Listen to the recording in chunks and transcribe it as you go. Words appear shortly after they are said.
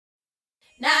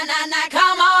Na na na,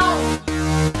 come on.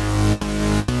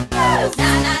 Na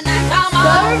na na, come on.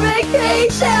 Summer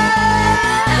vacation.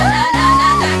 Na na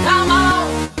na, come on.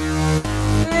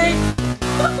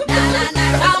 Na na na,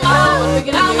 come on.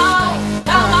 Come on,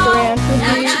 come on. Na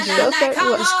na na,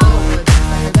 come on.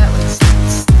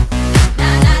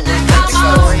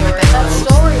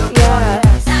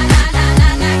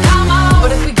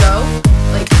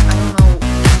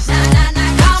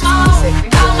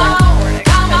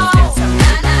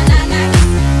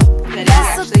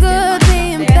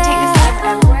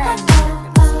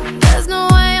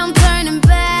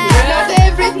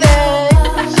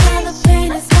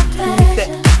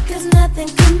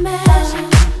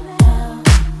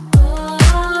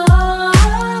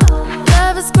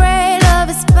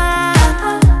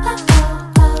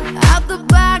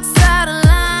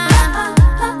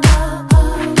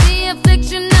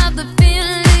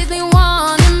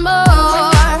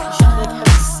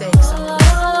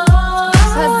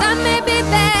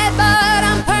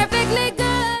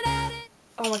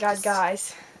 Oh my god,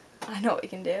 guys. I know what we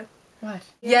can do. What?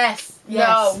 Yes.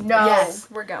 Yes. No. Yes.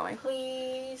 We're going.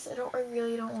 Please. I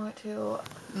really don't want to.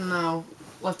 No.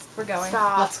 We're going.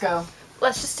 Stop. Let's go.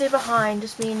 Let's just stay behind,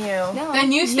 just me and you. No.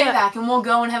 Then you stay back and we'll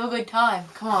go and have a good time.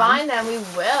 Come on. Fine then, we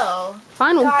will.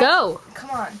 Fine, we'll Guys, go.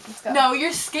 Come on, let's go. No,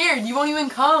 you're scared. You won't even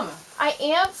come. I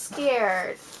am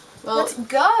scared. Well, Let's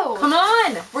go. come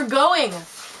on. We're going.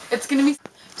 It's gonna be.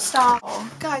 Stop.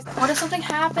 Guys, what if something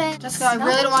happens? Jessica, I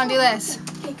really don't want to do this.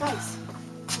 Hey guys,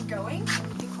 we're going?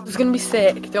 It's gonna be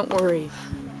sick. Don't worry.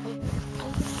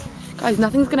 Guys,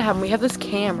 nothing's gonna happen. We have this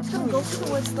camera. Let's go to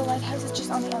the woods. The lighthouse is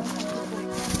just on the other side.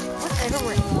 Whatever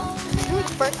we're in. You're like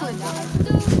first to die.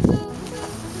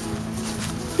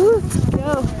 Let's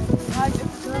go. Guys,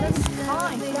 it's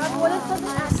fine. Dad, what if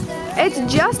something happens? It's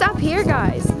just up here,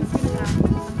 guys.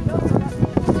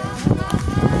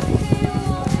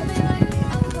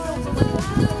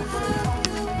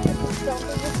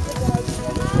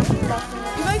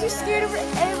 You guys are scared over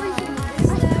everything.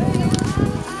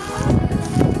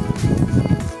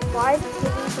 Why is it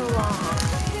taking so long?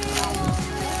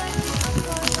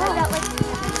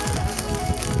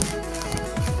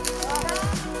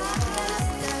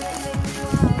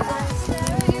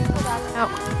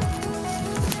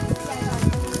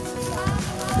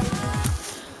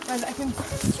 Guys, I can.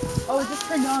 Oh, it just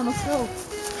turned on. Let's go.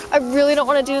 I really don't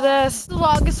want to do this. The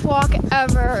longest walk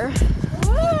ever.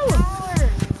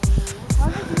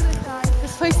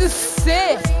 This place is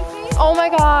sick. Oh my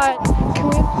god. Can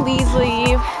we please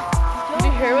leave? Did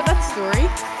you hear about that story?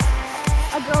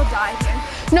 A girl died here.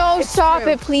 No, stop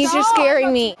true. it, please. You're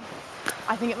scaring me.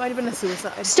 I think it might have been a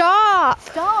suicide. Stop.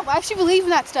 Stop! I actually believe in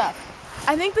that stuff.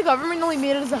 I think the government only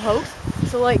made it as a hoax,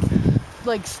 so like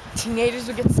teenagers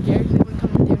would get scared and they wouldn't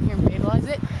come down here and vandalize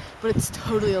it. But it's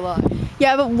totally a lie.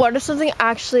 Yeah, but what if something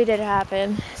actually did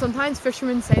happen? Sometimes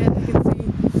fishermen say that they can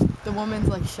see the woman's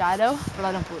like shadow, but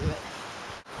I don't believe it.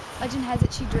 Legend has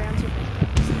it she drowns her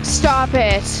baby. Stop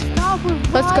it. Stop, we're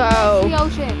Let's go. the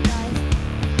ocean, guys.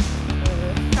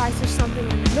 Guys, there's something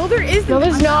in there. No, there isn't. No,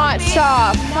 there's not.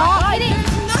 Stop. Stop it!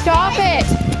 Stop it.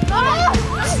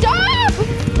 Stop.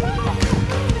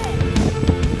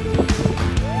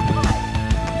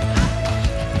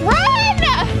 Run!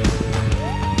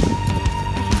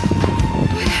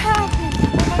 What happened?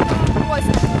 Oh my god, who was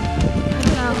it? I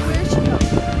don't know. Where is she going?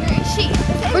 Where is she?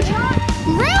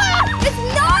 Rilla! It's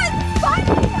not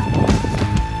funny!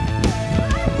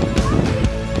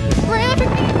 Rilla, for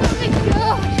me. Oh my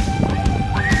god.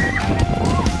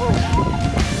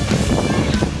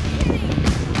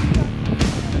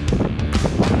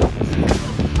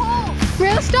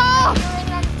 Rilla, stop!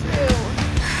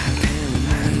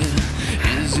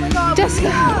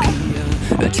 Jessica!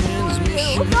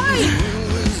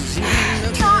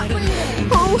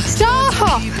 Oh, stop!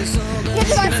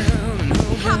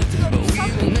 We have to go do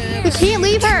something. We can't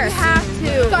leave her. We have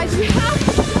to. Guys, we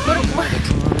have to.